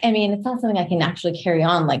nice. I mean, it's not something I can actually carry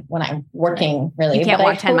on like when I'm working really. You can't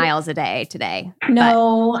walk 10 miles a day today.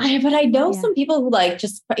 No, but I know some people who like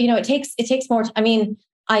just, it takes more. I mean,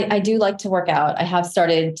 I do like to work out. I have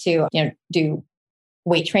started to, do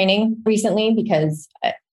weight training recently because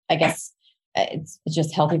I guess it's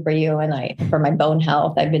just healthy for you. And for my bone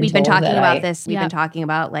health, we've been talking about this. We've been talking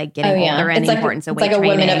about like getting older and the importance of weight training. It's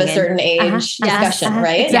like a women of a certain age discussion,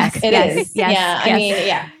 right? Yes, it is. Yes, yeah. I mean,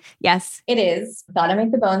 yeah. Yes, it is. Gotta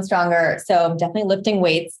make the bone stronger. So I'm definitely lifting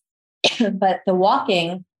weights, but the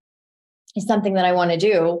walking is something that I want to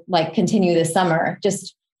do, like continue this summer.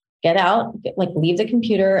 Just get out, leave the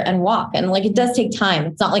computer and walk. And like, it does take time.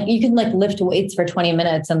 It's not like you can like lift weights for 20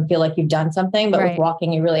 minutes and feel like you've done something, but with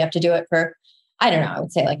walking, you really have to do it for, I don't know, I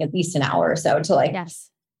would say like at least an hour or so to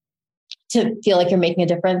to feel like you're making a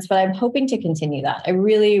difference. But I'm hoping to continue that. I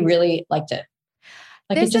really, really liked it.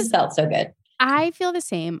 It just felt so good. I feel the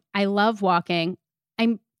same. I love walking.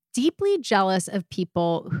 I'm deeply jealous of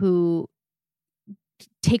people who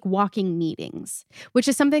take walking meetings, which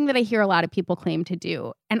is something that I hear a lot of people claim to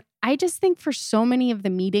do. And I just think for so many of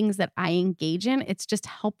the meetings that I engage in, it's just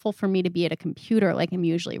helpful for me to be at a computer. Like I'm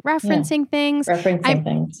usually referencing things.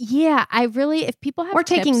 Yeah. I really, if people have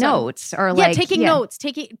taking notes taking notes,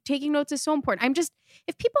 taking notes is so important.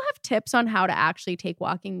 If people have tips on how to actually take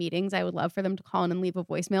walking meetings, I would love for them to call in and leave a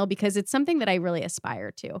voicemail because it's something that I really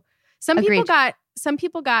aspire to. Some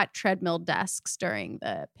people got treadmill desks during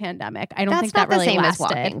the pandemic. I don't think that really lasted. That's not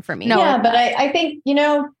the same as walking for me. No, yeah, but I think,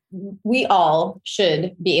 we all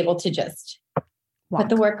should be able to just put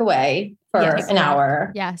the work away for an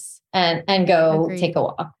hour. Yes. And go take a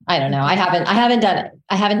walk. I don't know. I haven't done it.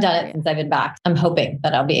 I haven't done it since I've been back. I'm hoping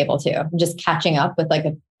that I'll be able to. I'm just catching up with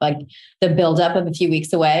the buildup of a few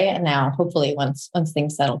weeks away. And now hopefully once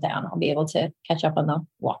things settle down, I'll be able to catch up on the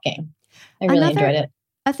walking. I really enjoyed it.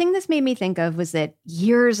 A thing this made me think of was that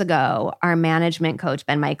years ago, our management coach,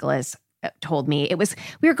 Ben Michaelis, told me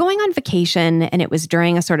we were going on vacation and it was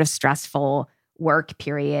during a sort of stressful work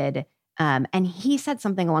period. And he said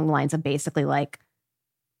something along the lines of basically like,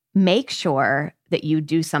 make sure that you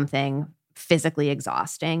do something physically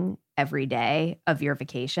exhausting every day of your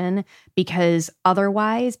vacation, because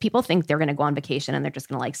otherwise people think they're going to go on vacation and they're just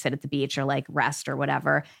going to like sit at the beach or like rest or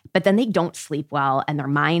whatever, but then they don't sleep well and their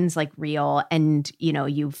mind's like reel, and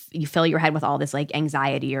you fill your head with all this like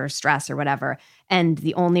anxiety or stress or whatever, and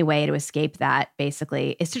the only way to escape that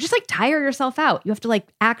basically is to just like tire yourself out. You have to like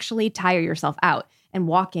actually tire yourself out, and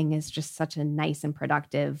walking is just such a nice and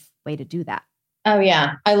productive way to do that. Oh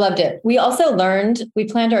yeah, I loved it. We also we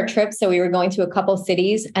planned our trip. So we were going to a couple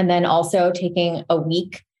cities and then also taking a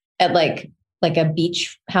week at like a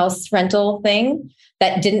beach house rental thing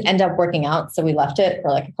that didn't end up working out. So we left it for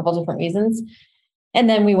like a couple different reasons. And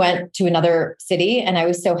then we went to another city and I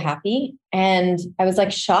was so happy. And I was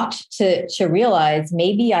like shocked to realize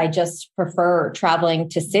maybe I just prefer traveling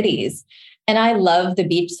to cities. And I love the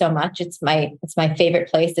beach so much. It's my favorite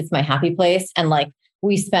place. It's my happy place. And like,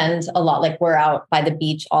 we spend a lot, like we're out by the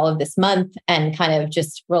beach all of this month and kind of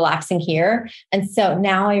just relaxing here. And so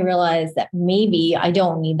now I realize that maybe I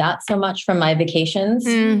don't need that so much from my vacations.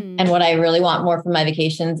 And what I really want more from my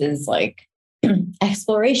vacations is like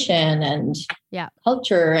exploration and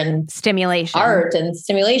culture and stimulation, art and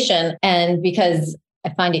stimulation. And because I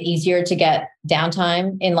find it easier to get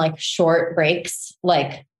downtime in like short breaks,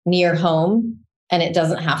 like near home. And it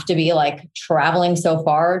doesn't have to be like traveling so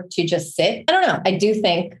far to just sit. I don't know. I do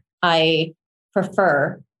think I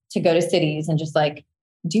prefer to go to cities and just like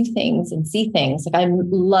do things and see things. Like I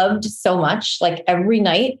loved so much, like every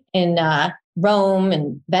night in Rome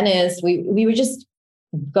and Venice, we would just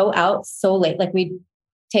go out so late. Like we'd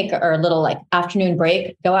take our little like afternoon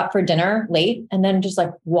break, go out for dinner late, and then just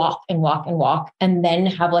like walk and walk and walk, and then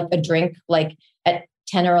have like a drink like at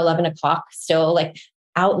 10 or 11 o'clock still like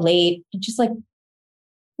out late, and just like,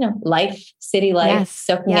 city life,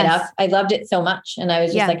 soaking it up. I loved it so much. And I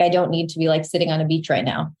was just like, I don't need to be like sitting on a beach right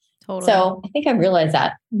now. Totally. So I think I realized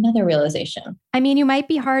that. Another realization. I mean, you might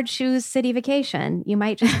be hard shoes city vacation. You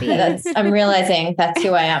might just be. I'm realizing that's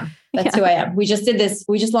who I am. That's who I am. We just did this.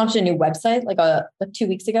 We just launched a new website like 2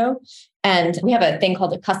 weeks ago. And we have a thing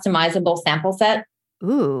called a customizable sample set.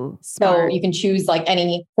 Ooh. So smart. You can choose like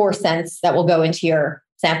any 4 scents that will go into your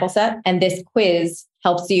sample set. And this quiz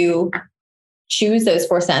helps you choose those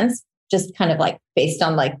 4 scents, just kind of like based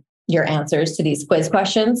on like your answers to these quiz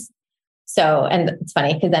questions. So, and it's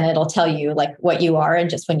funny because then it'll tell you like what you are. And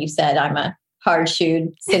just when you said I'm a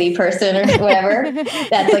hard-shoed city person or whatever,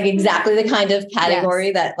 that's like exactly the kind of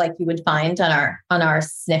category that like you would find on our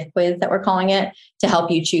sniff quiz that we're calling it, to help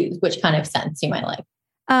you choose which kind of scents you might like.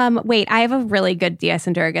 Wait, I have a really good Dias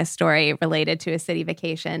and Durga story related to a city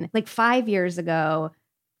vacation. Like 5 years ago,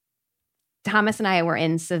 Thomas and I were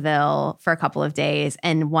in Seville for a couple of days,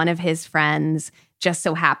 and one of his friends just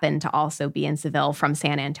so happened to also be in Seville from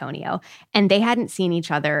San Antonio. And they hadn't seen each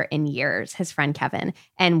other in years, his friend Kevin.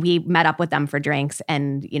 And we met up with them for drinks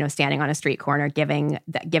and, standing on a street corner, giving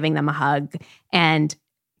them a hug. And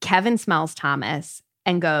Kevin smells Thomas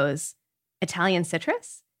and goes, "Italian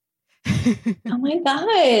citrus?" Oh my God.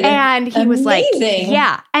 And he was like,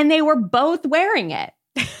 yeah. And they were both wearing it.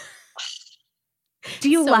 Do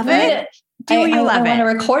you love it? I want a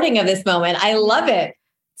recording of this moment. I love it.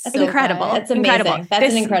 That's incredible. That's amazing. Incredible.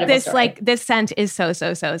 That's an incredible story. This scent is so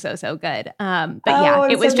good.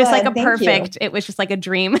 It was just like a perfect, it was just like a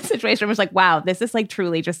dream situation. It was like, wow, this is like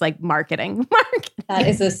truly just like marketing. That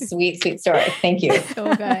is a sweet, sweet story. Thank you.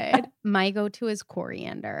 So good. My go-to is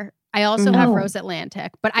coriander. I also have Rose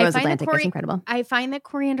Atlantic, but I find incredible. I find that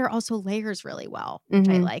coriander also layers really well, which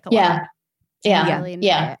I like a lot.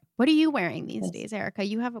 Yeah. What are you wearing these days, Erica?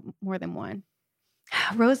 You have more than one.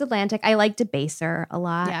 Rose Atlantic. I like Debaser a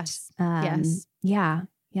lot. Yes. Yes.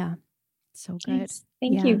 Yeah. So good.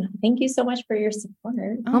 Thank you. Thank you so much for your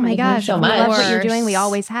support. Oh my gosh. So we much. love what you're doing. We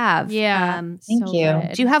always have. Yeah. Thank you.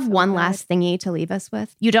 Good. Do you have one last thingy to leave us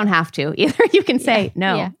with? You don't have to either. You can say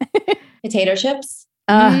no. Yeah. Potato chips.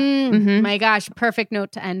 My gosh. Perfect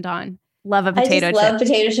note to end on. Love a potato chip. I just love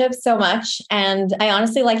potato chips so much. And I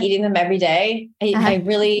honestly like eating them every day.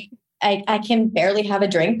 I can barely have a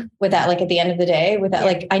drink without, like at the end of the day, without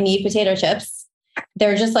like, I need potato chips.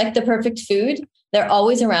 They're just like the perfect food. They're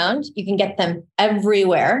always around. You can get them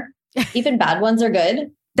everywhere. Even bad ones are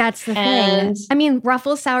good. That's the thing. I mean,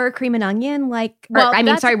 Ruffles sour cream and onion,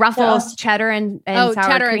 Ruffles cheddar and sour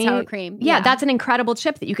cheddar cream. And sour cream. Yeah, that's an incredible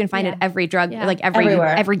chip that you can find at every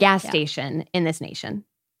every gas station in this nation.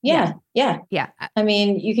 Yeah. I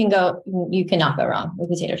mean, you cannot go wrong with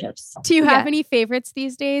potato chips. Do you have any favorites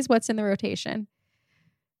these days? What's in the rotation?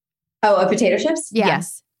 Oh, potato chips?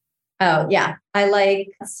 Yes. Oh, yeah. I like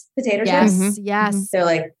potato chips. Mm-hmm. Yes. They're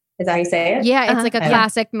like, is that how you say it? Yeah, it's like a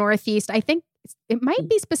classic Northeast. I think it might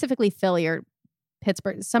be specifically Philly or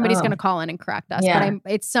Pittsburgh. Somebody's going to call in and correct us,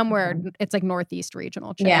 but it's somewhere, it's like Northeast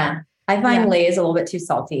regional chip. Yeah. I find Lay's a little bit too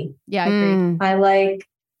salty. Yeah, I agree. I like...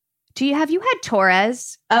 Have you had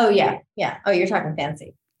Torres? Oh, yeah. Yeah. Oh, you're talking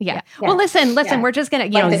fancy. Yeah. Well, listen, we're just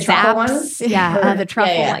going to, like the truffle ones? Yeah. The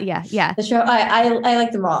truffle one. Yeah. The show, I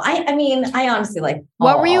like them all. I mean, I honestly like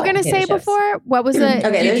what were you going to say before? What was it?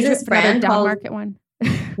 Okay, there's this brand down called... market one.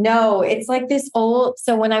 No, it's like this old...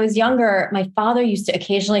 So when I was younger, my father used to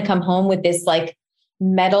occasionally come home with this like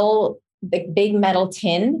big metal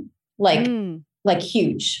tin, like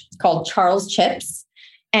huge. It's called Charles Chips.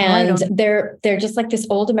 And they're just like this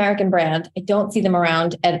old American brand. I don't see them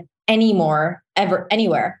around anymore, ever,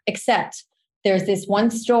 anywhere, except there's this one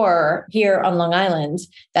store here on Long Island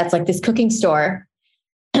that's like this cooking store,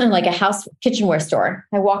 like a house kitchenware store.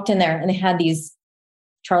 I walked in there and they had these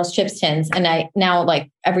Charles Chips tins. And I now, like,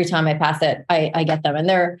 every time I pass it, I get them.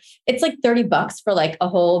 And it's like $30 for like a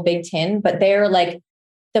whole big tin, but they're like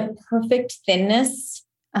the perfect thinness,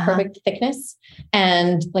 perfect thickness,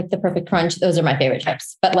 and like the perfect crunch. Those are my favorite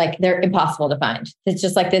chips, but like they're impossible to find. It's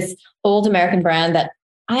just like this old American brand that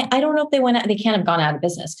I don't know if they can't have gone out of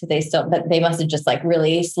business but they must have just like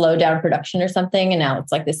really slowed down production or something. And now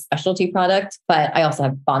it's like this specialty product, but I also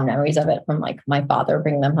have fond memories of it from like my father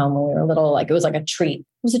bringing them home when we were little. Like it was like a treat.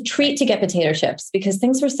 It was a treat to get potato chips because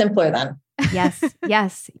things were simpler then.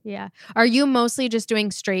 Yes. Yeah. Are you mostly just doing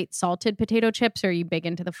straight salted potato chips or are you big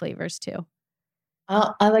into the flavors too?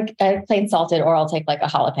 I like plain salted, or I'll take like a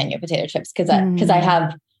jalapeno potato chips because I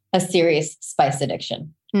have a serious spice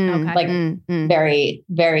addiction. Okay. Very,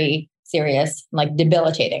 very serious, like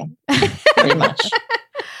debilitating, pretty much.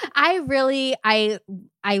 I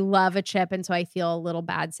love a chip, and so I feel a little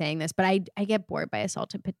bad saying this, but I get bored by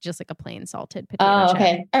just like a plain salted potato chip. Oh,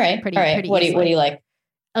 okay. All right. Pretty what do you like?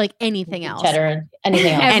 Like anything else. Cheddar,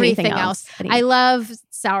 anything else. Everything else. I love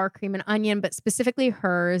sour cream and onion, but specifically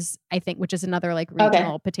hers, I think, which is another like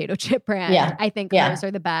regional potato chip brand. Yeah. I think hers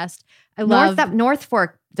are the best. I love North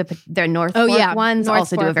Fork. Their North Fork ones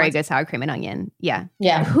also do a very good sour cream and onion. Yeah.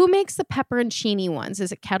 Yeah. Who makes the pepperoncini ones?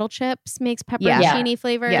 Is it Kettle Chips makes pepperoncini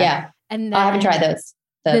flavor? Yeah. And then I haven't tried those.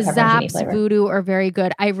 The Zapp's flavor. Voodoo are very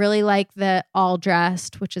good. I really like the All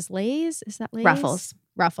Dressed, which is Lay's. Is that Lay's?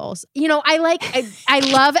 Ruffles. You know, I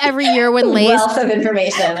love every year when Lay's... Wealth of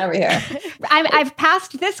information over here. I've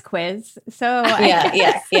passed this quiz, so...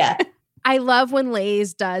 Yeah. I love when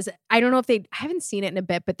Lay's does... I don't know if I haven't seen it in a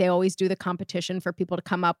bit, but they always do the competition for people to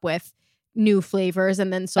come up with new flavors.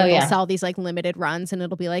 And then they'll sell these like limited runs and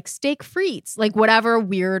it'll be like steak frites, like whatever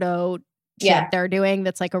weirdo chip they're doing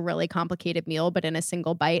that's like a really complicated meal, but in a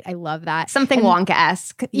single bite. I love that. Something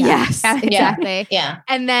Wonka-esque. Yes, exactly. Yeah.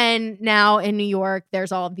 And then now in New York,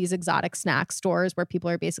 there's all of these exotic snack stores where people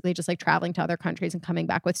are basically just like traveling to other countries and coming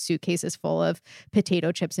back with suitcases full of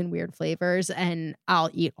potato chips and weird flavors. And I'll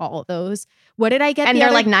eat all of those. What did I get? And they're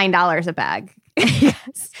like $9 a bag.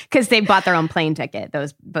 Yes. Because they bought their own plane ticket,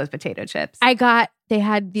 those potato chips.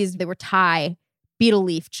 They were Thai beetle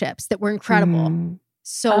leaf chips that were incredible.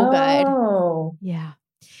 So good. Yeah.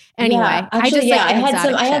 Anyway, actually, I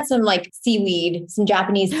had some like some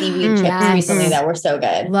Japanese seaweed chips recently that were so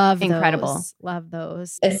good. Incredible. Love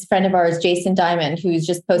those. This friend of ours, Jason Diamond, who's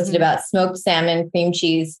just posted about smoked salmon cream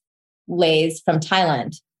cheese Lay's from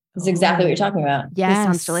Thailand. This is exactly what you're talking about. Yes. This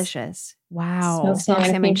sounds delicious. Wow. Smoked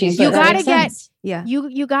salmon cream cheese. You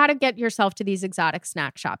gotta get yourself to these exotic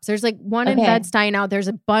snack shops. There's like one in Bed-Stuy now. There's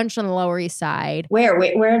a bunch on the Lower East Side. Where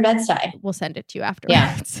in Bed-Stuy? We'll send it to you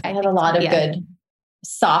afterwards. Yeah. I have a lot of good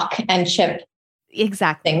sock and chip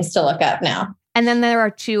things to look up now. And then there are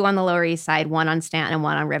two on the Lower East Side, one on Stanton and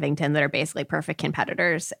one on Rivington, that are basically perfect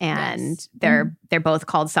competitors. And they're both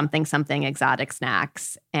called something exotic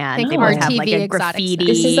snacks. And they both have like a graffiti.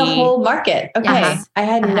 This is a whole market. Okay. Yes. I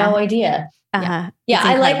had no idea. Yeah,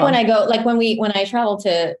 I like when I go, like when I travel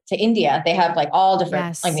to India, they have like all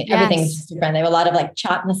different, everything's just different. They have a lot of like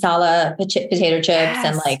chaat masala potato chips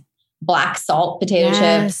and like black salt potato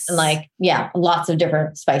chips and like, lots of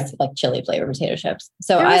different spicy, like chili flavor potato chips.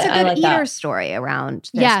 So there was a good like eater that. Story around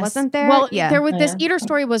this, wasn't there? Well, this eater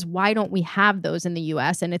story was, why don't we have those in the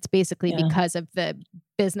US? And it's basically because of the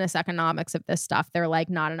business economics of this stuff. They're like,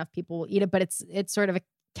 not enough people will eat it, but it's sort of a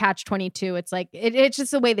catch-22. It's like, it's just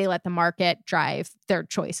the way they let the market drive their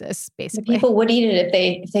choices, basically. People would eat it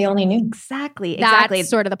if they only knew. Exactly. That's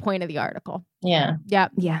sort of the point of the article. Yeah.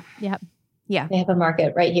 Yep. Yeah. Yep. Yeah. They have a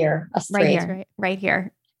market right here. Right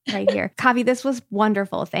here. Kavi, this was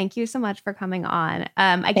wonderful. Thank you so much for coming on.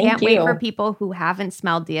 I can't wait for people who haven't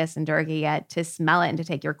smelled Dias and Durga yet to smell it and to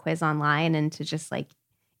take your quiz online and to just like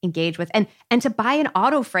engage with and to buy an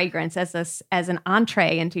auto fragrance as an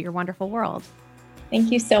entree into your wonderful world.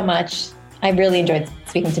 Thank you so much. I really enjoyed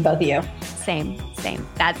speaking to both of you. Same.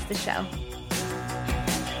 That's the show.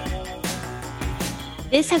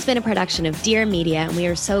 This has been a production of Dear Media, and we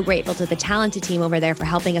are so grateful to the talented team over there for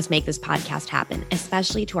helping us make this podcast happen,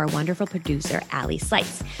 especially to our wonderful producer, Allie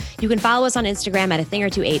Slice. You can follow us on Instagram at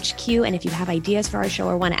athingertwohq, and if you have ideas for our show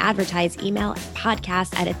or want to advertise, email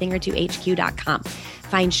podcast@athingertwohq.com.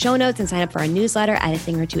 Find show notes and sign up for our newsletter at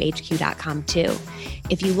athingertwohq.com too.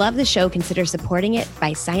 If you love the show, consider supporting it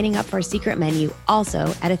by signing up for our secret menu,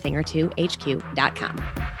 also at athingertwohq.com.